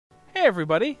Hey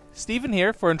everybody, Steven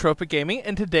here for Entropic Gaming,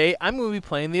 and today I'm going to be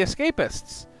playing the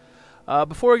Escapists.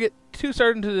 Before I get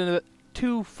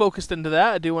too focused into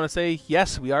that, I do want to say,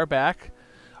 yes, we are back.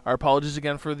 Our apologies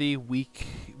again for the week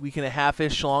and a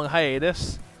half-ish long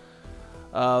hiatus.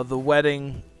 The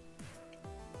wedding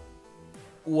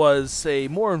was a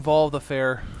more involved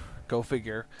affair, go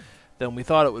figure, than we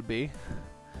thought it would be.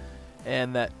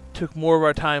 And that took more of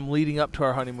our time leading up to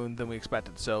our honeymoon than we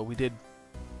expected, so we did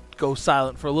go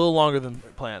silent for a little longer than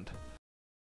planned.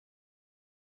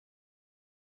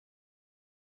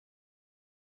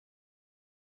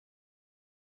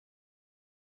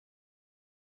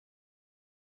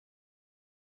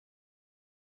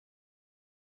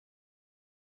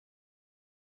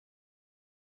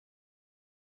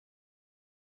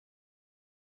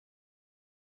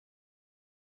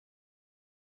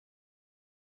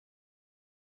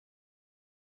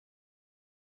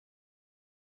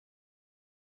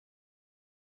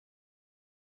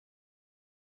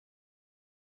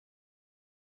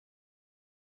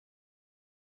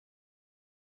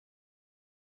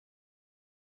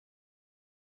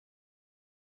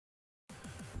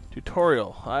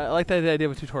 Tutorial. I like that idea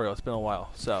of a tutorial. It's been a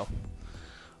while. So,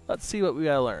 let's see what we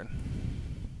gotta learn.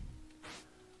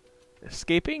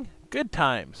 Escaping? Good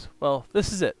times. Well,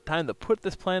 this is it. Time to put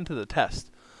this plan to the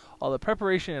test. All the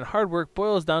preparation and hard work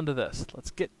boils down to this.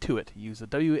 Let's get to it. Use the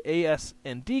W, A, S,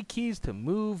 and D keys to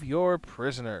move your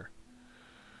prisoner.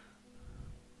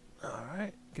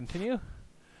 Alright, continue.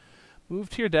 Move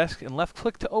to your desk and left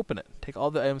click to open it. Take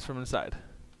all the items from inside.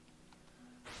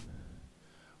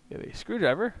 We have a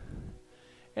screwdriver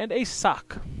and a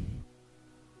sock.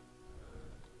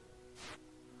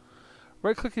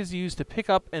 Right click is used to pick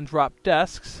up and drop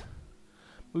desks.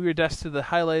 Move your desk to the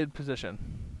highlighted position.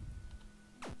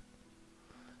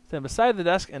 Stand beside the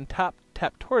desk and tap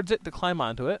towards it to climb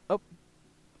onto it. Oh,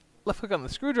 left click on the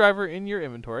screwdriver in your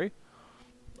inventory,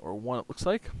 or one it looks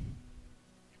like,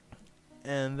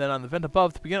 and then on the vent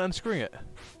above to begin unscrewing it.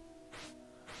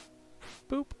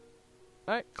 Boop.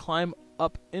 Alright, climb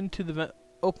up into the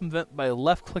open vent by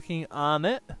left clicking on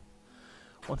it.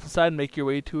 Once inside, make your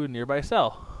way to a nearby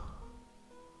cell.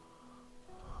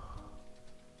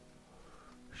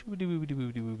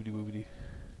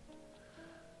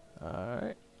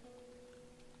 Alright.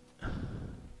 Do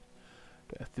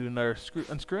I have to do another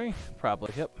unscrewing?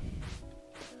 Probably, yep.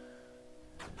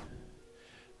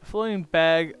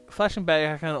 The flashing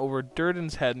bag icon over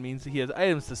Durden's head means that he has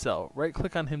items to sell. Right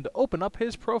click on him to open up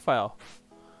his profile.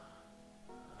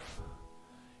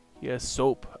 He has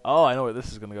soap. Oh, I know where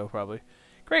this is going to go probably.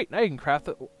 Great, now you can craft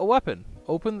a weapon.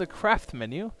 Open the craft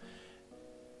menu.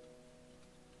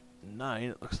 9,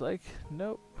 it looks like.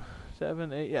 Nope.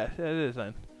 7, 8, yeah, it is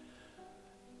 9.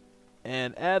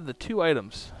 And add the 2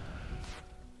 items.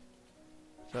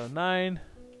 So 9.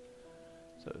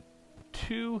 So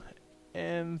 2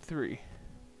 and 3.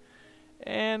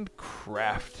 And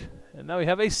craft. And now we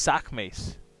have a sock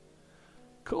mace.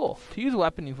 Cool. To use a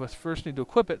weapon, you must first need to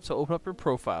equip it, so open up your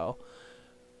profile.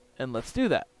 And let's do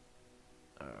that.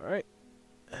 Alright.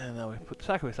 And now we put the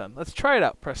sock mace on. Let's try it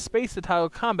out. Press space to toggle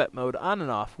combat mode on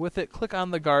and off. With it, click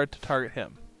on the guard to target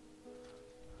him.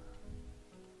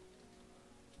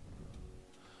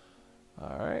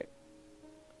 Alright.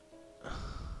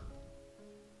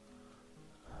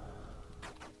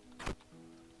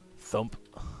 Thump.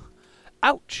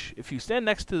 Ouch! If you stand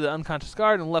next to the unconscious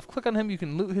guard and left click on him, you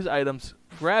can loot his items,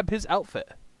 grab his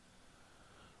outfit.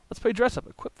 Let's play dress up.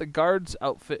 Equip the guard's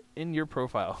outfit in your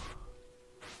profile.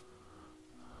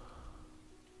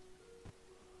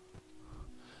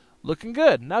 Looking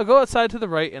good. Now go outside to the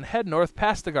right and head north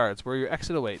past the guards where your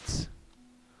exit awaits.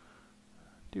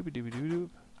 Doobie-doobie-doo-doop.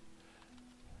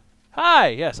 Hi!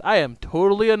 Yes, I am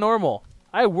totally a normal.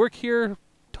 I work here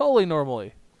totally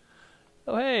normally.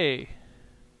 Oh, hey.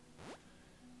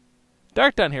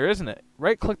 Dark down here, isn't it?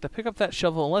 Right click to pick up that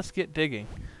shovel and let's get digging.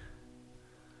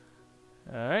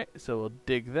 Alright, so we'll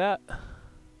dig that.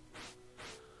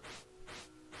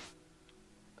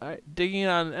 Alright, digging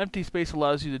on an empty space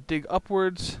allows you to dig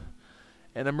upwards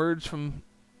and emerge from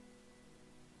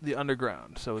the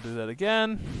underground. So we'll do that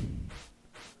again.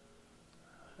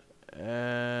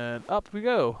 And up we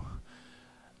go.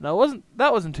 Now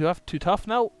that wasn't too tough.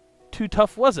 Now too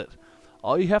tough was it?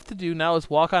 All you have to do now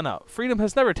is walk on out. Freedom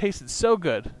has never tasted so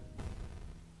good.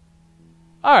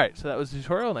 Alright, so that was the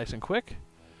tutorial, nice and quick.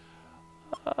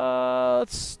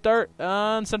 Let's start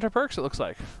on center perks, it looks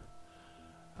like.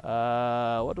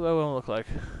 What do I want to look like?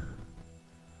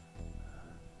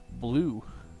 Blue.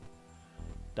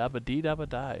 Dabba dee dabba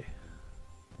die.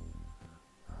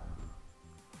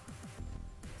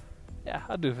 Yeah,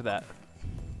 I'll do it for that.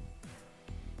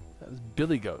 That was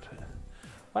Billy Goat.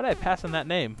 Why did I pass on that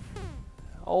name?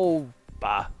 Oh,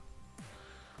 bah.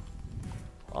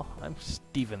 Well, I'm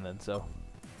Steven then, so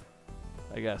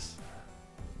I guess.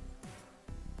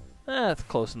 That's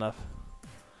close enough.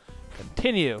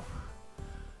 Continue.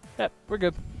 Yep, we're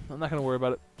good. I'm not going to worry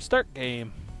about it. Start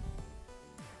game.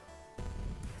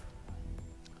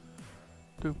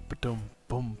 Doom,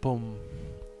 boom, boom.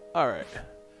 Alright.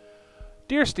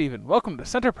 Dear Steven, welcome to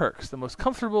Center Perks, the most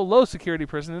comfortable, low-security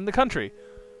prison in the county.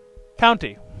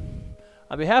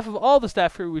 On behalf of all the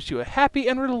staff here, we wish you a happy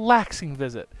and relaxing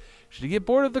visit. Should you get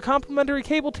bored of the complimentary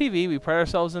cable TV, we pride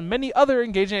ourselves in many other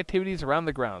engaging activities around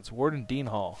the grounds. Warden Dean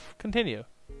Hall. Continue.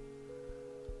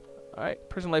 Alright,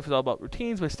 prison life is all about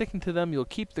routines. By sticking to them, you'll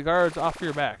keep the guards off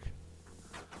your back.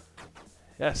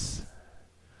 Yes.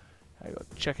 I go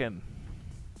check in.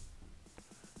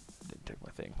 Didn't take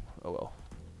my thing. Oh well.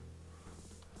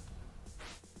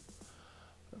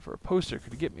 For a poster,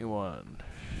 could you get me one?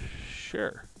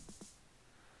 Sure.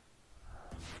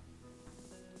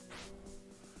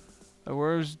 My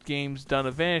worst game's done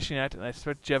a vanishing act, and I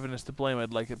suspect Jevin is to blame.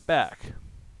 I'd like it back.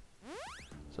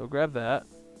 So grab that.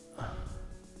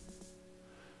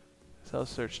 Self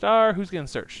search star. Who's getting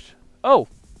searched? Oh,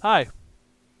 hi.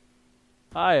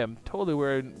 I am totally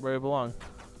where I belong.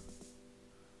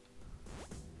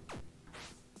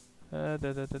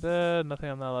 Nothing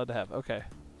I'm not allowed to have. Okay.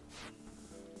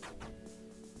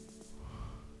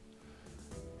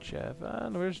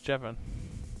 Jevin, where's Jevin?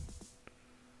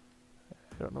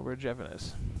 I don't know where Jevin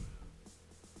is.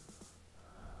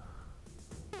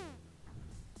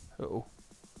 Uh-oh.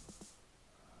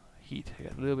 Heat. I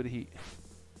got a little bit of heat.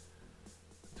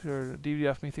 Turn the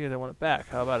DVD off me thinking I want it back.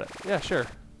 How about it? Yeah, sure.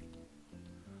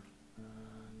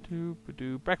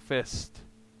 Doop-a-doo. Breakfast.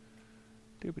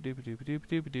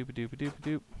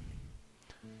 Doop-a-doop-a-doop-a-doop-a-doop-a-doop-a-doop-a-doop.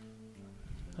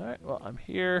 Alright, well, I'm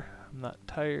here. I'm not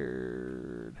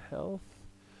tired. Health.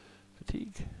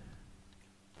 Fatigue.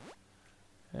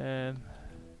 And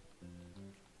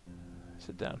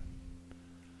sit down.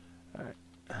 Alright.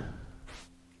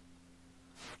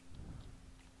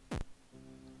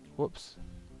 Whoops.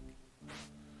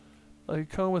 Like a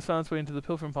comb was found its way into the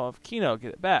pilfering palm of Kino.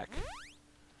 Get it back.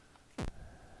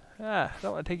 Ah, I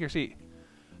don't want to take your seat.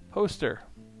 Poster.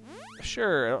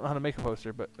 Sure, I don't know how to make a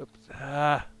poster, but oops.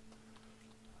 Ah.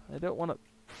 I don't want to.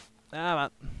 Ah, man.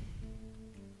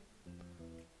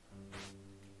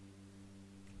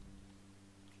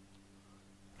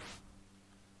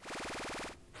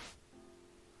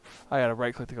 I gotta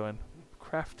right click to go in.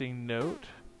 Crafting note.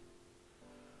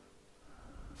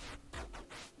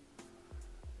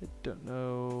 I don't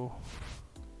know.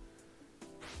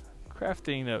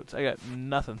 Crafting notes. I got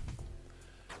nothing.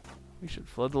 We should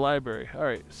flood the library.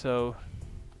 Alright, so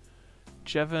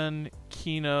Jevin,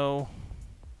 Kino.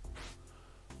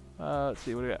 Let's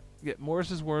see, what do we got? We get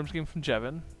Morris's Worms game from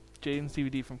Jevin. Jaden's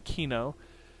DVD from Kino.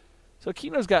 So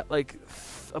Kino's got like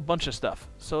a bunch of stuff.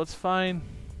 So it's fine.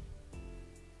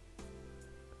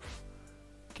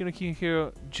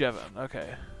 Kino, Jevin.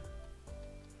 Okay.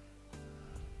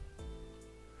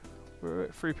 We're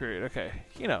at free period. Okay.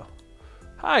 Kino.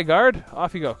 Hi, guard.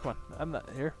 Off you go. Come on. I'm not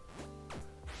here.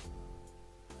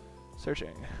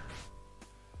 Searching.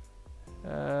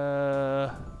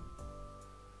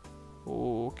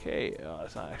 Okay. Oh,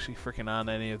 it's not actually freaking on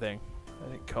anything.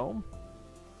 I think comb.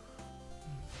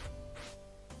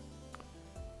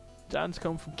 John's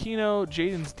comb from Kino.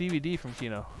 Jaden's DVD from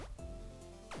Kino.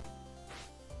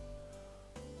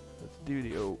 That's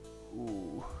DVD. Oh.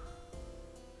 Ooh.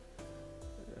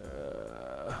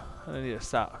 I need a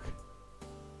sock.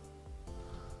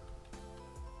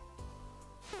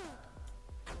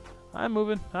 I'm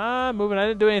moving. I'm moving. I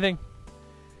didn't do anything.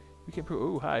 We can prove.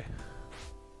 Ooh, hi.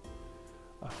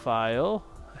 A file.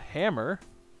 A hammer.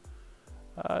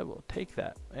 I will take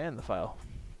that. And the file.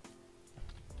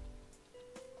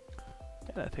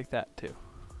 And I take that too.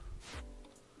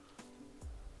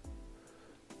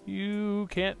 You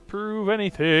can't prove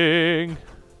anything.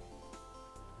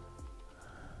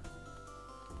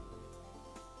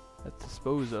 Let's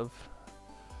dispose of.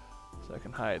 So I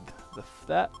can hide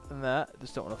that and that.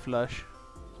 Just don't want to flush.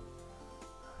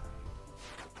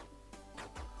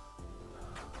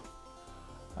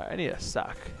 Alright, I need a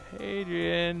sock.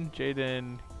 Adrian,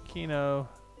 Jaden, Kino.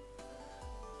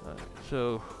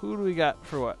 So who do we got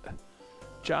for what?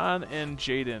 John and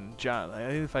Jaden. John.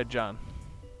 I need to find John.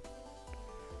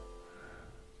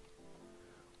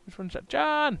 Which one's that?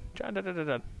 John! John, John, John,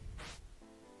 John.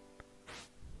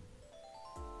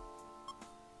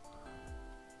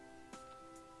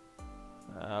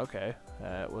 Okay,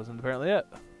 that wasn't apparently it.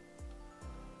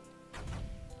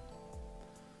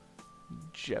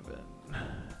 Jevin.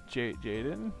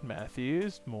 Jaden,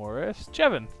 Matthews, Morris,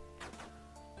 Jevin.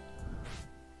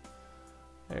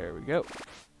 There we go.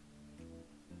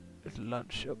 There's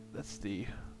lunch. Oh, that's the...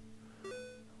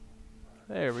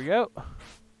 There we go.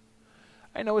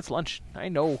 I know it's lunch. I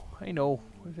know.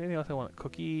 Is there anything else I want?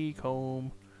 Cookie,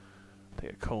 comb. I'll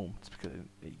take a comb. It's because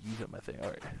I use up my thing.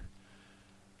 Alright.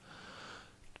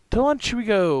 To lunch we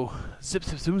go. Zip,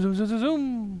 zip, zoom, zoom, zoom, zoom,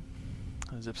 zoom.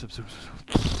 Zip, zip, zoom,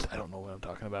 zoom, zoom. I don't know what I'm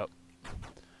talking about.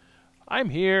 I'm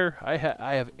here. I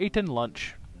have eaten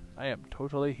lunch. I am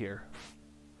totally here.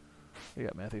 What do you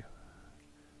got, Matthew?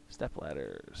 Step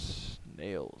ladders,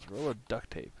 nails, roll of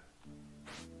duct tape.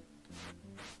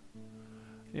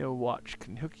 You know, watch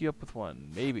can hook you up with one,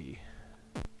 maybe.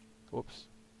 Whoops.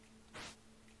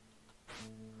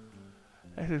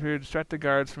 Actually, if you're distract the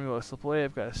guards from me while I slip away,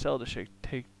 I've got a cell to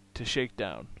shake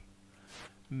down.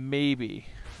 Maybe.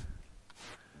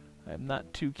 I'm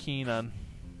not too keen on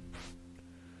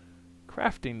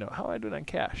crafting though. How do I do it on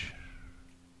cash?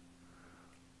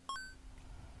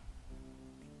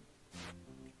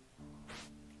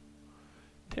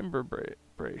 Timber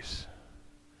brace.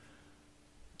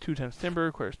 2 times timber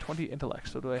requires 20 intellect.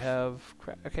 So do I have...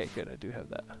 Okay, good. I do have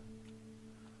that.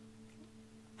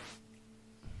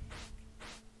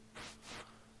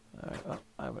 Alright, well,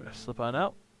 I'm going to slip on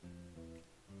out.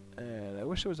 And I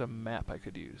wish there was a map I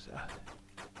could use.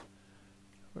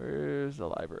 Where's the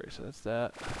library? So that's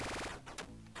that.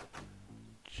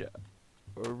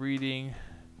 Or reading.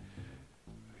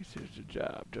 Research a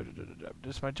job.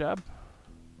 This is my job?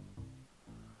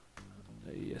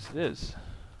 Yes, it is.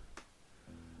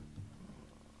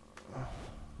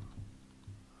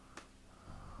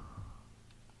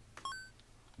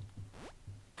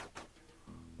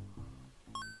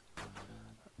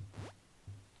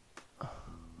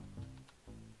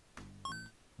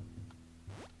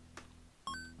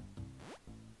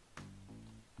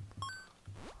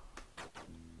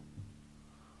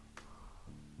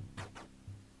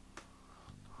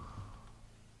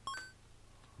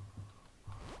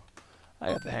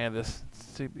 I got the hang of this.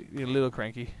 It's a little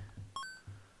cranky.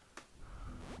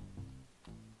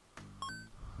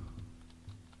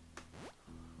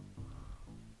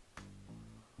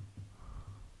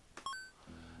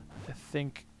 I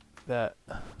think that...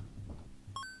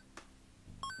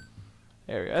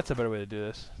 There we go. That's a better way to do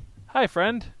this. Hi,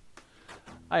 friend.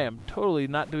 I am totally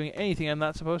not doing anything I'm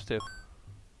not supposed to.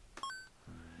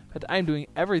 But I'm doing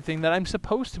everything that I'm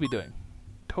supposed to be doing.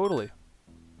 Totally.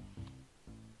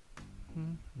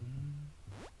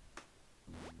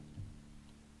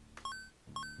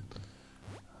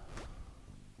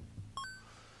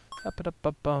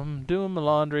 Up-a-da-bum-bum. Doing my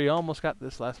laundry. Almost got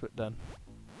this last bit done.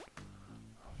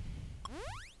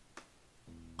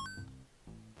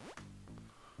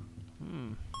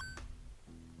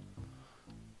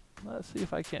 Let's see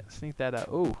if I can't sneak that out.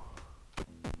 Oh,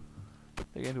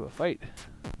 they get into a fight.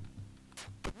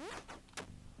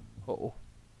 Uh-oh.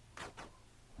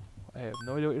 I have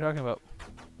no idea what you're talking about.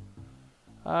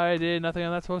 I did nothing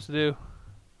I'm not supposed to do.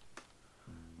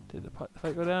 Did the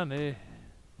fight go down? Eh.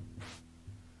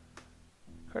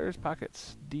 Carter's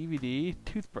pockets. DVD.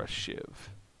 Toothbrush shiv.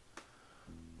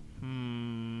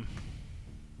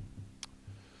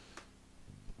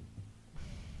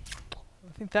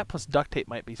 I think that plus duct tape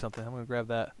might be something. I'm going to grab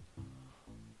that.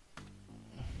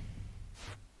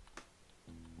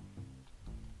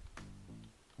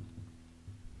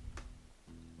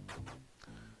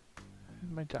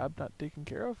 Is my job not taken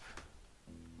care of?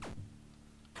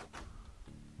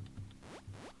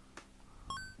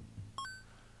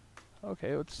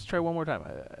 Okay, let's try one more time.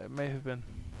 It may have been...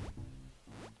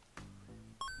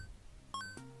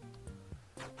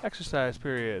 Exercise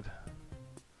period.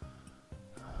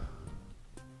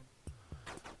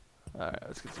 Alright,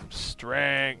 let's get some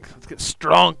strength. Let's get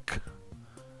strunk.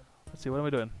 Let's see, what am I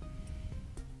doing?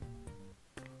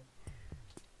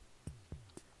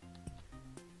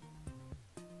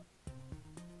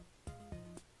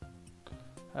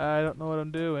 I don't know what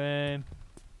I'm doing.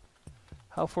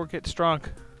 How for get strunk?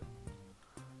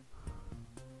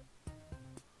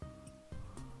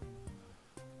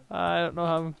 I don't know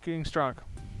how I'm getting strong.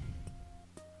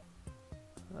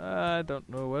 I don't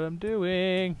know what I'm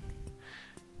doing.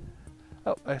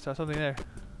 Oh, I saw something there.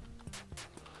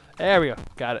 There we go.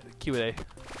 Got it. Q&A.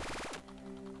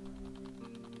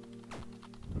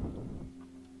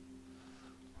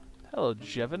 Hello,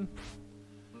 Jevin.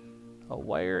 A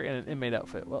wire and an inmate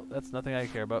outfit. Well, that's nothing I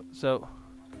care about. So,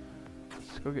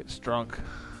 let's go get strunk.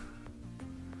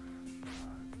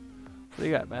 What do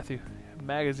you got, Matthew?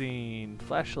 Magazine,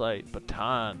 flashlight,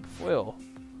 baton, foil.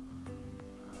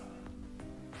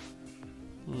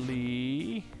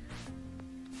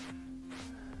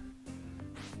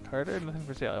 Carter, nothing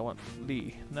for sale. I want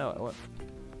Lee. No, I want...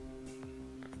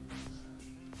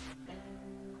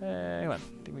 Come on,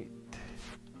 give me...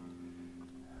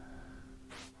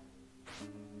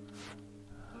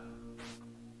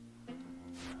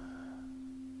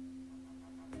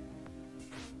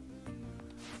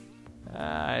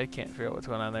 I can't figure out what's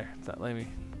going on there. It's not letting me...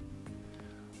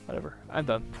 Whatever. I'm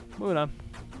done. Moving on.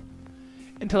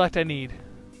 Intellect I need.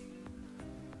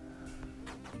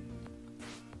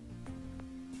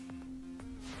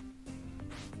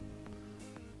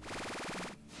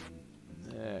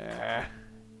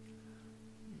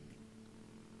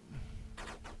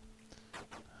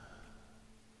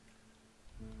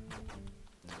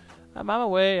 I'm on my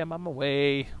way. I'm on my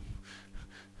way.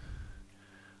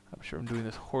 I'm sure I'm doing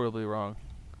this horribly wrong.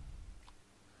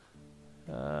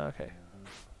 Okay.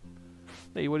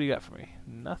 Hey, what do you got for me?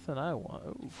 Nothing I want.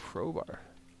 Oh, crowbar.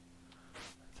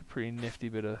 That's a pretty nifty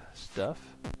bit of stuff.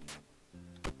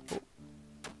 Oh.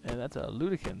 And that's a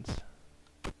Ludicans.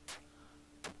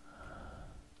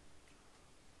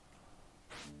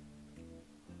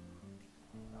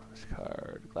 This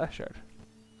card. Glass shard.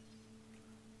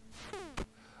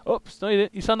 Oops, no you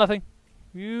didn't. You saw nothing.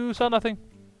 You saw nothing.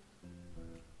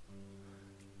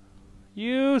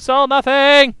 You saw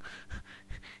nothing!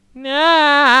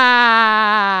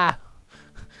 Nah!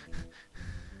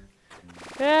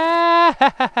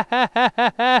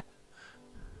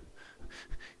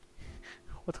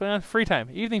 What's going on? Free time.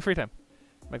 Evening free time.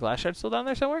 My glass shard still down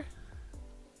there somewhere?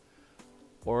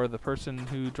 Or the person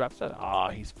who drops that? Ah,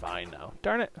 oh, he's fine now.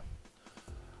 Darn it.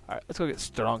 Alright, let's go get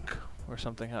Strunk or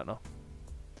something. I don't know.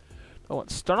 Do I want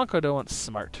Strunk or do I want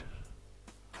Smart?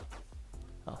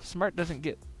 Oh, Smart doesn't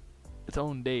get its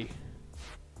own day.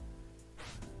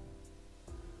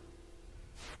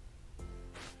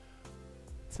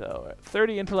 So,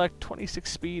 30 intellect,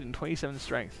 26 speed, and 27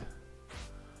 strength.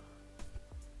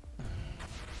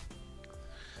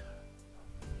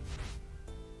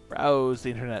 Browse the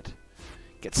internet.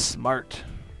 Get smart.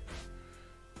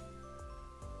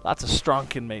 Lots of strong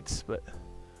inmates, but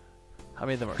how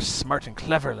many of them are smart and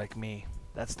clever like me?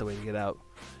 That's the way to get out.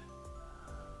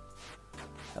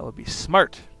 I will be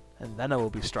smart, and then I will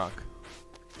be strong.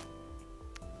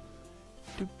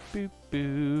 Doop boop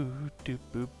boo, doop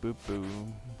boop boop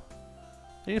boom.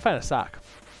 I need to find a sock.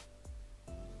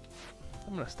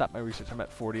 I'm gonna stop my research. I'm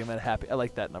at 40. I'm at happy. I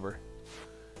like that number.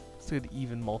 Let's do the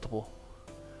even multiple.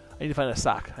 I need to find a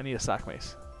sock. I need a sock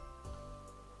mace.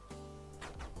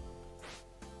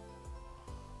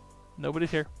 Nobody's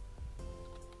here.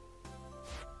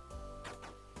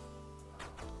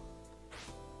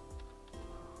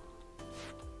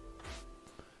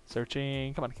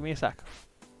 Searching. Come on, give me a sock.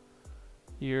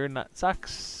 You're not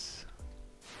socks.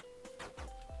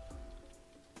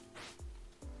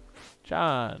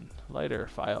 John. Lighter.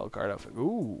 File. Guard outfit.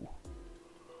 Ooh.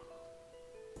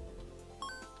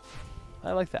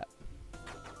 I like that.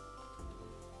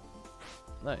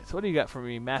 Nice. What do you got for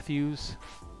me, Matthews?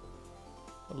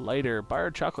 Lighter. Bar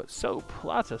chocolate soap.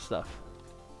 Lots of stuff.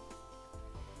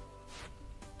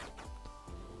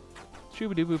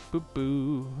 Shoo-ba-doo boop boop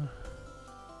boo.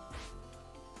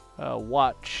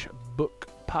 Watch, book,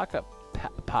 pack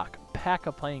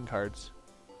of playing cards.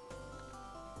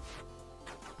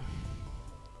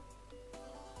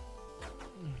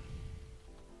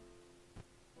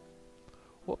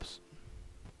 Whoops.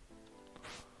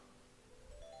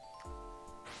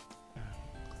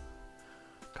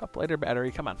 Cup lighter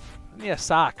battery, come on. I need a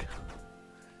sock.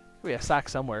 We have a sock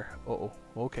somewhere. Uh-oh.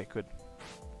 Okay, good.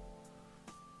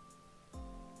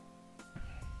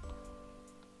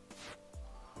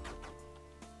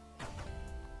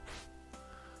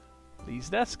 These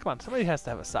desks? Come on, somebody has to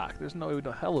have a sock. There's no way we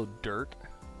don't. Hello, dirt.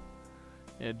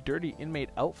 In a dirty inmate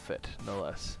outfit, no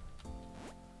less.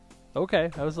 Okay,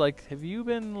 I was like, have you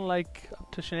been, like,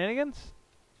 up to shenanigans?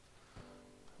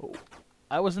 Oh,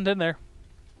 I wasn't in there.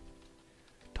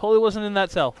 Totally wasn't in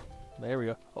that cell. There we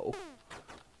go. Uh-oh.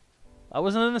 I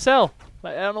wasn't in the cell.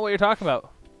 I don't know what you're talking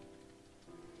about.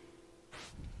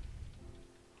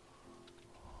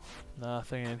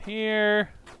 Nothing in here.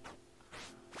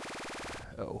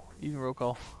 Oh, even roll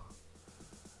call.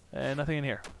 And nothing in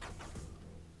here.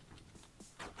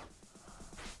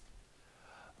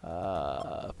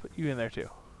 Put you in there too.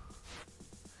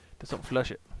 Just don't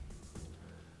flush it.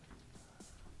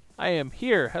 I am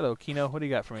here. Hello, Kino. What do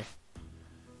you got for me?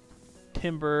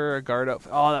 Timber, guard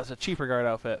outfit. Oh, that's a cheaper guard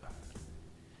outfit.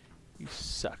 You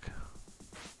suck.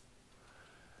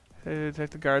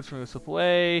 Detect the guards from a slip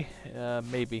away.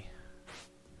 Maybe.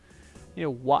 You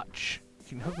know, watch.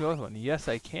 Can you hook me up with one? Yes,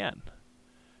 I can.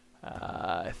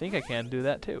 I think I can do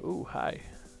that too. Ooh, hi.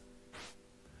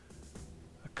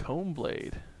 A comb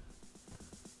blade.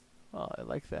 Oh, I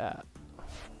like that.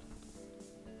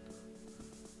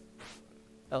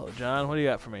 Hello, John. What do you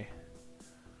got for me?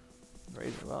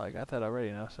 Razor. Well, I got that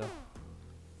already now, so.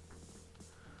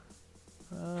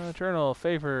 Journal.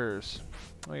 Favors.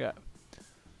 What do we got?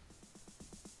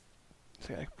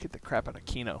 So I gotta get the crap out of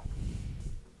Kino.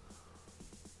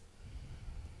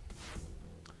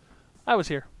 I was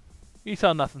here. You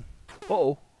saw nothing.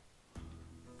 Uh-oh.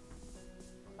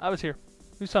 I was here.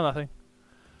 You saw nothing.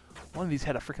 One of these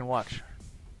had a freaking watch.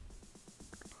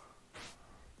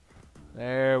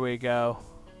 There we go.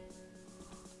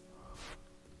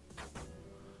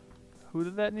 Who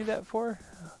did that need that for?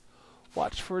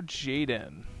 Watch for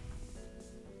Jaden.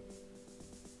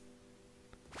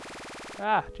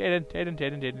 Ah, Jaden.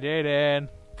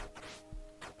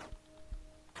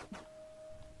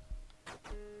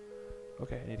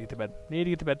 Okay, I need to get to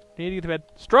bed.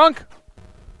 Strunk!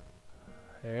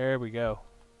 There we go.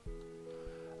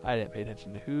 I didn't pay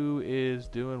attention to who is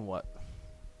doing what.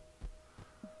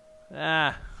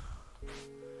 Ah.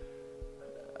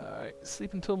 Alright,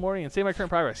 sleep until morning and save my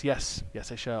current progress. Yes,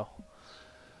 I shall.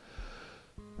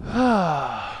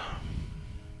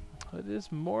 It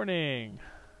is morning.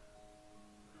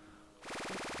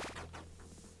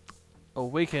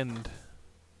 Awakened.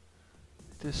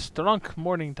 It is strunk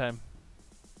morning time.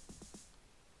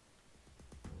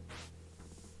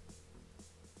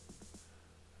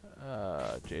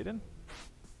 Jaden?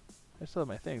 I still have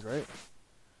my things, right?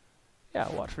 Yeah,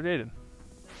 watch for Jaden.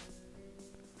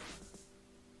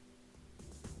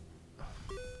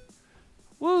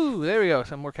 Woo! There we go.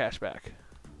 Some more cash back.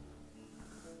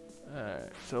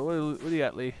 Alright, so what do you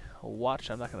got, Lee? A watch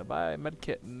I'm not going to buy.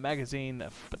 Medkit, magazine, a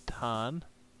baton.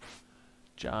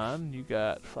 John, you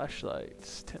got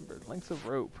flashlights, timber, lengths of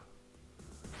rope.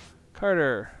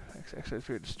 Carter,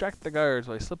 distract the guards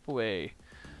while I slip away.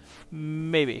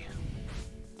 Maybe.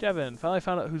 Jevin, finally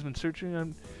found out who's been searching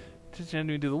on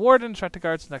to the warden, distract the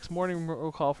guards the next morning,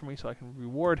 will call for me so I can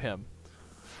reward him.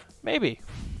 Maybe.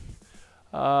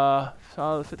 So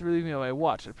I'll fit to relieve me on my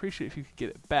watch. I'd appreciate if you could get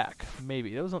it back.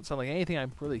 Maybe. That doesn't sound like anything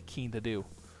I'm really keen to do.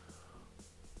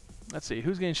 Let's see.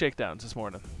 Who's getting shakedowns this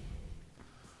morning?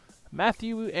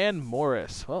 Matthew and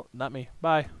Morris. Well, not me.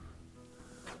 Bye.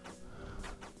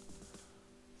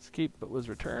 Escape but was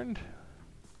returned.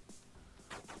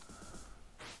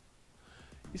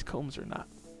 These combs are not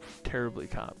terribly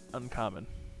uncommon.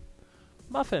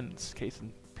 Muffins. Case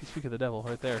and speak of the devil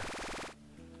right there.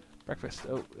 Breakfast.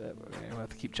 Oh, I'll have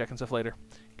to keep checking stuff later.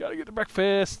 Gotta get to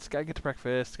breakfast.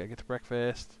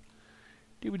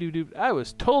 Dooby-doo-doo. I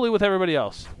was totally with everybody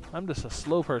else. I'm just a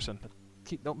slow person.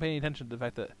 Don't pay any attention to the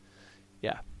fact that,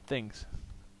 yeah, things.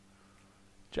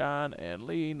 John and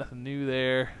Lee, nothing new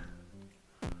there.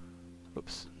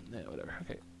 Oops. Yeah, whatever.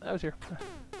 Okay, I was here.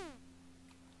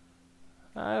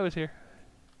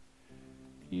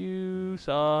 You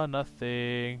saw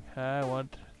nothing. You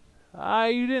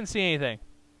didn't see anything.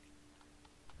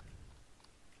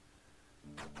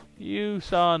 You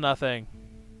saw nothing.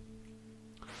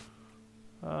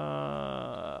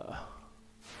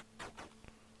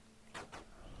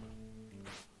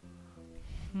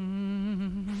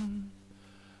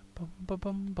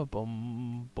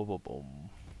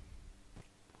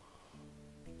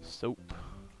 Soap.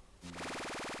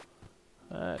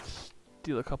 Let's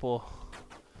steal a couple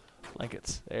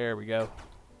blankets. There we go.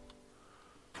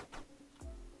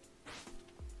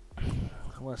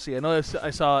 I want to see. I know I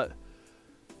saw it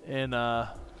in I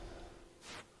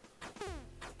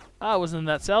wasn't in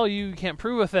that cell. You can't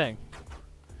prove a thing.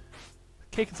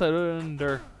 Cake inside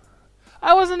under.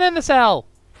 I wasn't in the cell.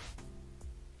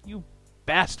 You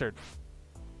bastard.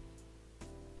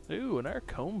 Ooh, an arc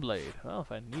comb blade. Well,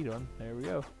 if I need one, there we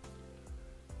go.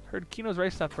 Heard Kino's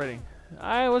rice stopped writing.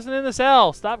 I wasn't in the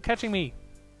cell. Stop catching me.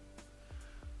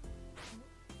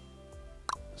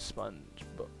 Sponge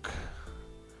book.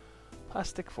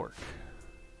 Plastic fork.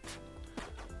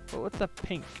 Oh, what's the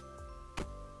pink?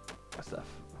 What's that?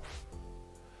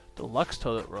 Deluxe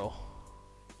toilet roll.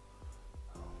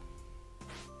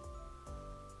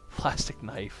 Plastic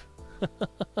knife.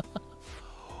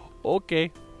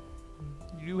 Okay.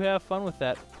 You have fun with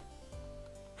that.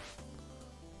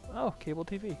 Oh, cable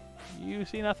TV. You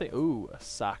see nothing. Ooh, a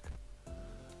sock.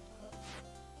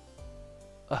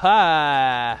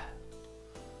 Aha!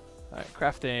 Alright,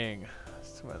 crafting.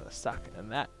 So I'm gonna sock and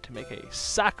that to make a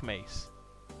sock mace.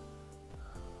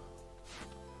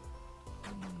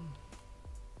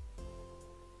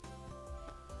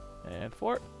 And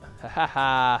 4. Ha ha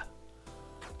ha!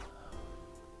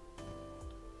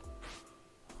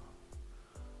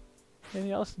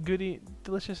 Anything else goody,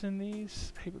 delicious in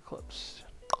these? Paper clips,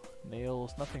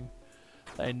 nails, nothing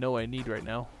that I know I need right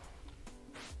now.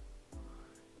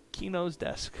 Kino's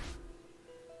desk.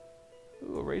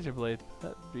 Ooh, a razor blade.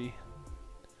 That'd be...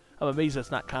 I'm amazed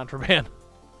that's not contraband.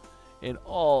 In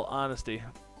all honesty.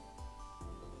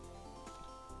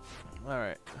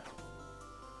 Alright.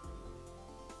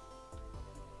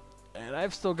 And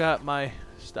I've still got my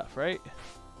stuff, right?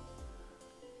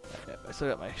 Yeah, I still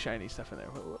got my shiny stuff in there.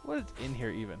 What is in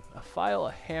here even? A file,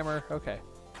 a hammer. Okay.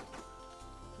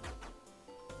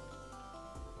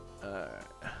 Alright.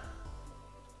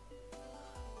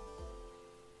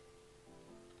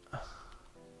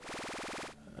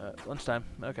 Lunchtime.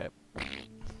 Okay.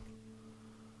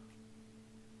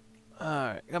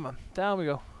 Alright, come on. Down we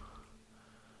go.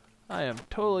 I am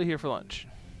totally here for lunch.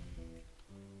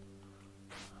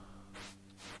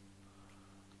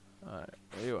 Alright,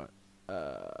 what do you want?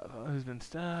 Who's been...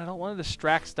 I don't want to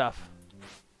distract stuff.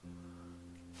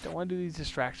 Don't want to do these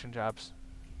distraction jobs.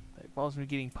 It involves me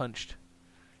getting punched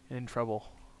and in trouble.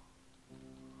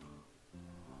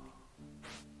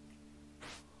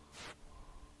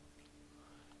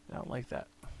 I don't like that.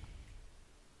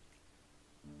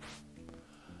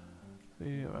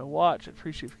 My watch. I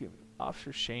appreciate you.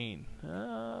 Officer Shane.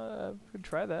 Could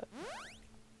try that.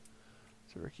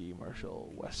 It's a Ricky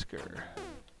Marshall Wesker.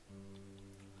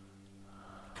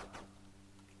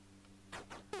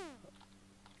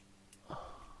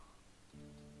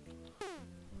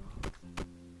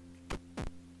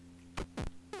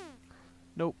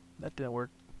 Nope, that didn't work.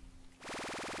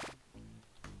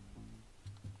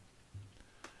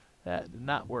 That did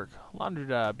not work. Laundry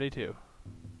job, day 2.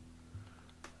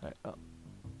 Alright, oh.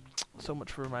 So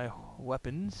much for my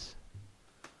weapons.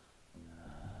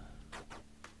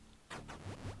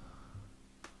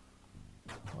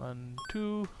 One,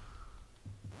 two.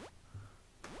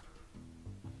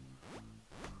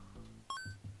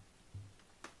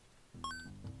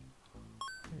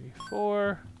 3,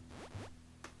 4.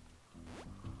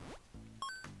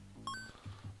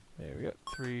 There we go.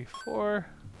 3, 4.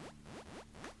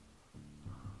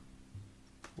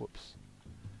 Whoops.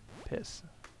 Piss.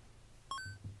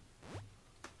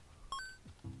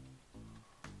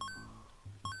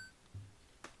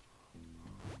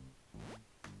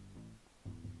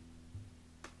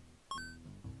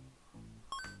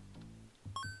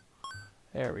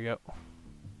 There we go.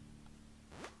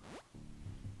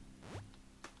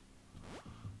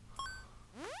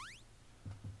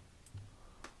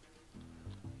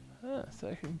 So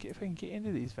I can get, if I can get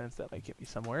into these vents, that might get me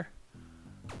somewhere.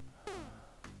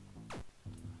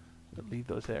 But leave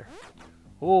those there.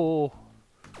 Oh,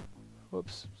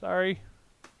 whoops! Sorry,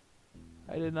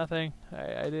 I did nothing.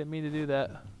 I didn't mean to do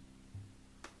that.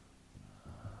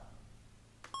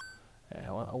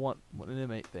 Yeah, I want an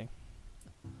inmate thing.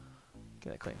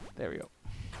 Get that clean. There we go.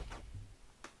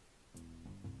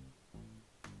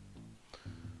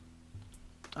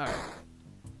 Alright.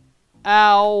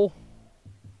 Ow!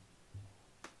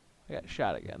 I got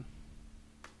shot again.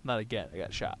 Not again, I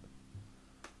got shot.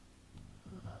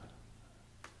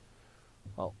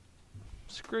 Well,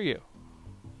 screw you.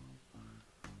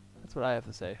 That's what I have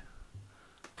to say.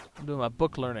 I'm doing my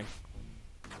book learning.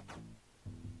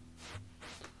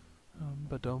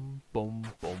 Ba-dum, boom,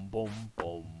 boom, boom,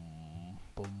 boom.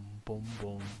 Boom, boom,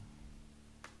 boom.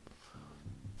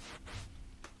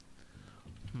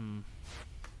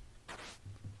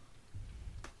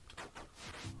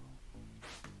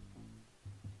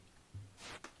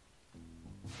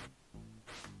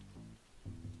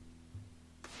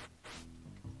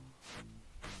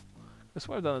 I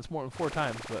swear I've done this more than 4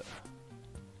 times, but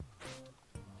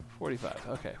 45.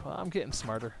 Okay, well, I'm getting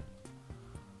smarter.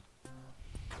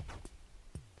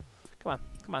 Come on,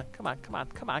 come on, come on, come on,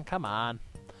 come on, come on.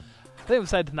 I think I've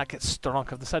decided to not get strong.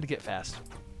 I've decided to get fast.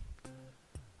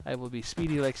 I will be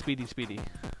speedy like Speedy Speedy.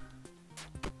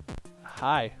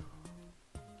 Hi.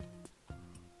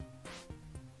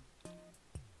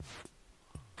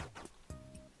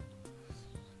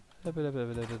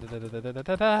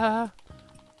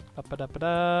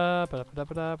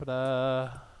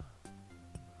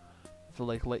 To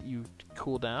like let you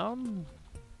cool down.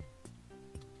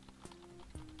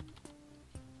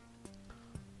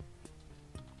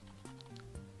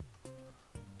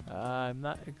 I'm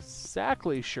not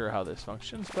exactly sure how this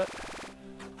functions, but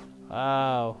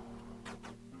wow,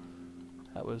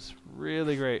 that was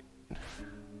really great.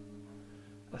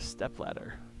 A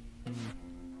stepladder.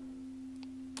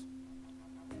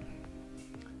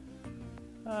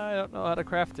 I don't know how to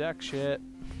craft jack shit.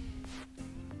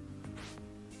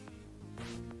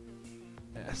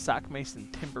 A sock mason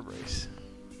timber brace.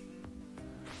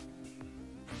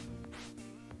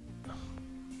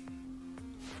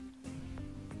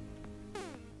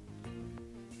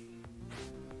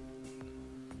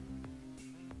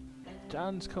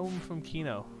 John's comb from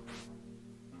Kino.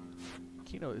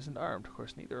 Kino isn't armed, of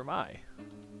course, neither am I.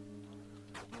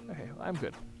 Okay, well, I'm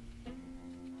good.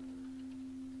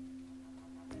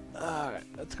 Alright,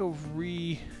 let's go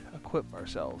re-equip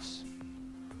ourselves.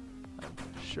 I'm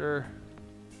sure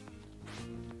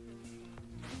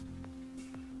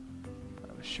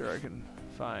I can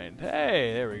find...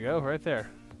 Hey, there we go, right there.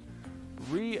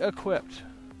 Re-equipped.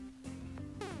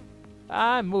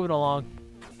 I'm moving along.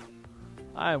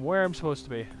 I'm where I'm supposed to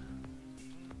be.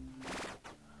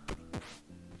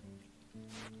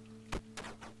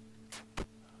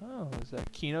 Oh, is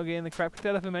that Kino getting the crap kicked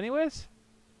out of him anyways?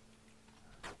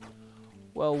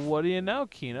 Well, what do you know,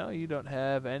 Kino? You don't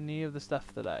have any of the stuff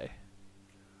that I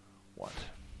want.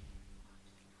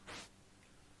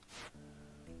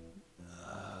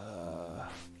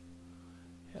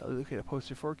 Yeah, locate a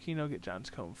poster for Kino, get John's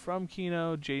comb from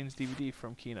Kino, Jaden's DVD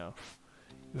from Kino.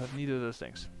 You have neither of those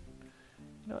things.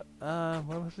 You know what?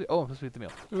 What am I supposed to do? Oh, I'm supposed to be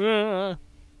at the meal.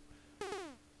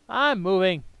 I'm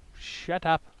moving. Shut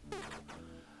up.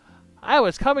 I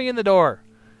was coming in the door.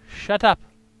 Shut up.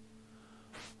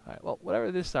 Alright, well,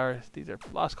 whatever this are, these are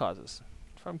lost causes.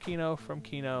 From Kino,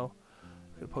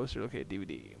 get a poster, locate a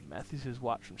DVD. Matthews'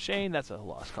 watch from Shane, that's a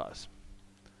lost cause.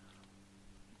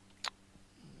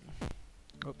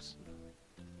 Oops.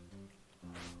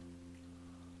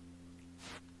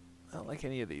 I don't like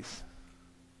any of these.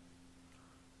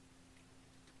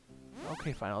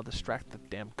 Okay, fine, I'll distract the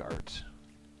damn guards.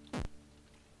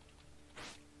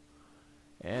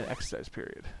 And exercise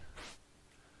period.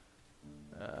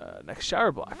 Next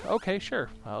shower block. Okay, sure.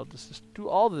 I'll just do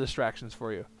all the distractions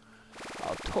for you.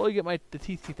 I'll totally get the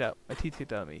teeth kicked out. My teeth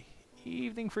kicked out of me.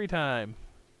 Evening free time.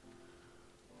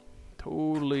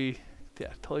 Totally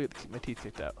get my teeth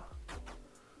kicked out.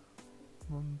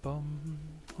 Bum bum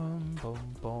bum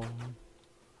bum bum.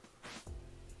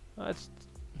 That's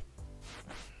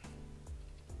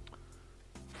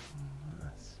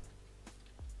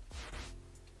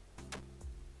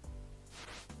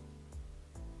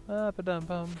ba-dum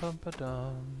bum bum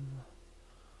ba-dum.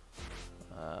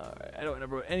 Alright, I don't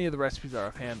remember what any of the recipes are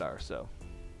offhand are, so.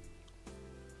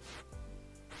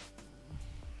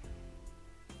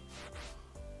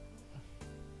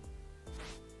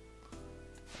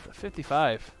 The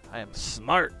 55. I am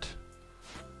smart.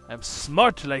 I am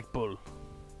smart like bull.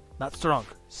 Not strong,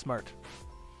 smart.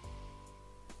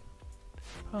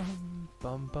 Bum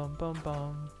bum bum bum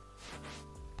bum.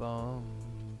 Bum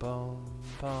bum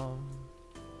bum.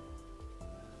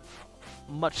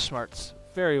 Much smarts.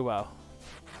 Very well.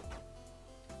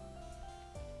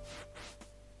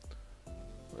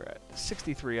 We're at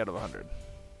 63 out of 100.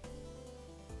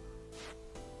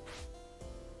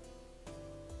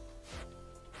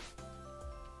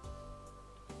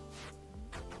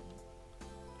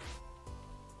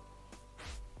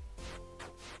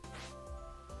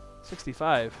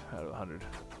 $65 out of 100.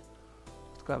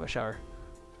 Let's go have a shower.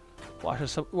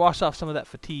 Wash off some of that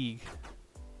fatigue.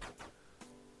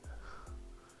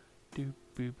 Doop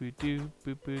boop boop doop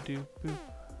boop boop doop boop.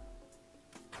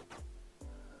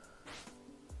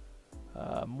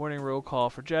 Morning roll call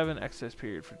for Jevin. Exercise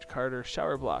period for Carter.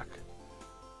 Shower block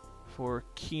for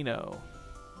Kino.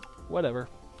 Whatever.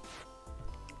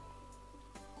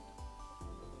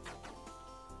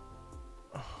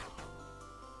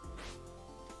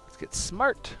 Let's get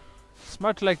smart.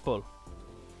 Smart like bull.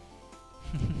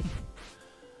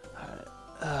 Alright.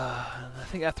 I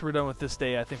think after we're done with this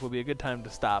day, I think will be a good time to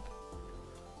stop.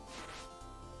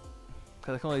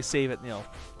 Because I can only save it, you know,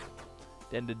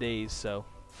 the end of days, so.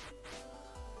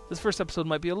 This first episode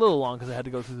might be a little long because I had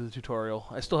to go through the tutorial.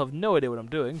 I still have no idea what I'm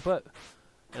doing, but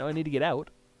I know I need to get out.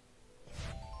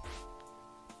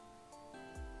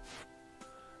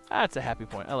 That's a happy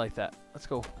point. I like that. Let's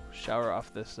go shower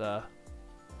off this,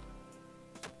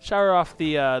 shower off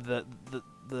the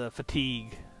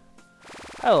fatigue.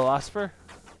 Hello, Oscar.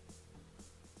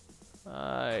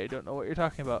 I don't know what you're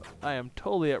talking about. I am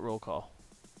totally at roll call.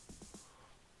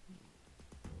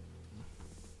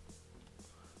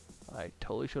 I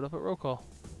totally showed up at roll call.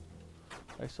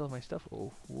 I still have my stuff.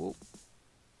 Oh, whoop.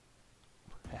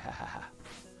 Ha ha ha ha.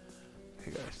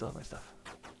 Okay, good. I still have my stuff.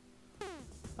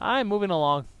 I'm moving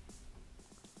along.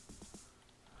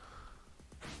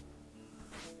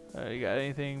 You got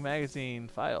anything? Magazine,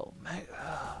 file.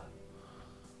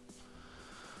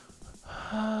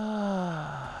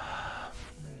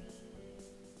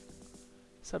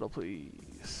 Settle,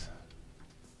 please.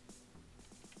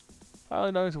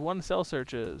 File notes, 1 cell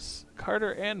searches.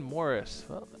 Carter and Morris.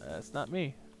 Well, that's not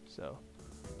me. So,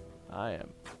 I am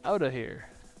out of here.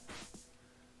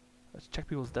 Let's check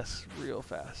people's desks real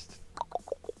fast.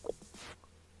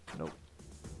 Nope.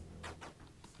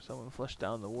 So I'm gonna flush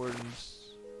down the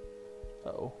warden's.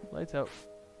 Uh-oh, lights out.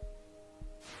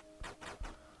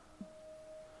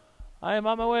 I am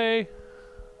on my way.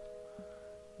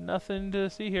 Nothing to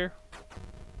see here.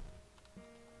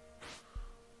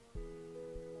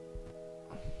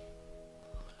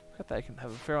 Forgot that I can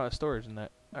have a fair amount of storage in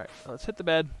that. Alright, let's hit the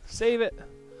bed, save it,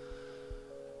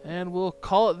 and we'll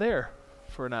call it there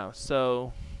for now.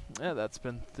 So, yeah, that's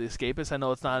been the Escapists. I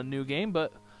know it's not a new game,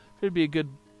 but it'd be a good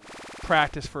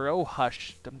practice for... Oh,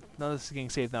 hush. None of this is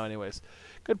getting saved now anyways.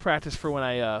 Good practice for when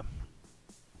I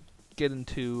get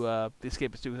into the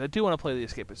Escapists 2, because I do want to play the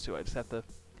Escapists 2. I just have to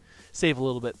save a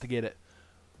little bit to get it.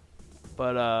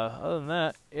 But other than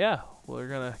that, yeah, we're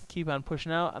going to keep on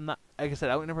pushing out. I'm not, like I said,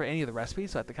 I don't remember any of the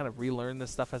recipes, so I have to kind of relearn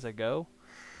this stuff as I go.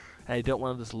 And I don't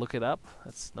want to just look it up.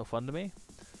 That's no fun to me.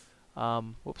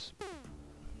 Whoops.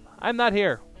 I'm not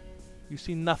here. You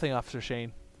see nothing, Officer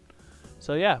Shane.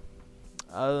 So yeah,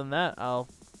 other than that, I'll...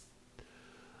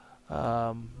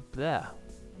 yeah.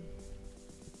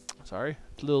 Sorry,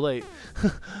 it's a little late.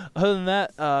 Other than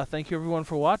that, thank you everyone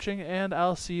for watching, and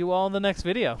I'll see you all in the next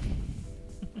video.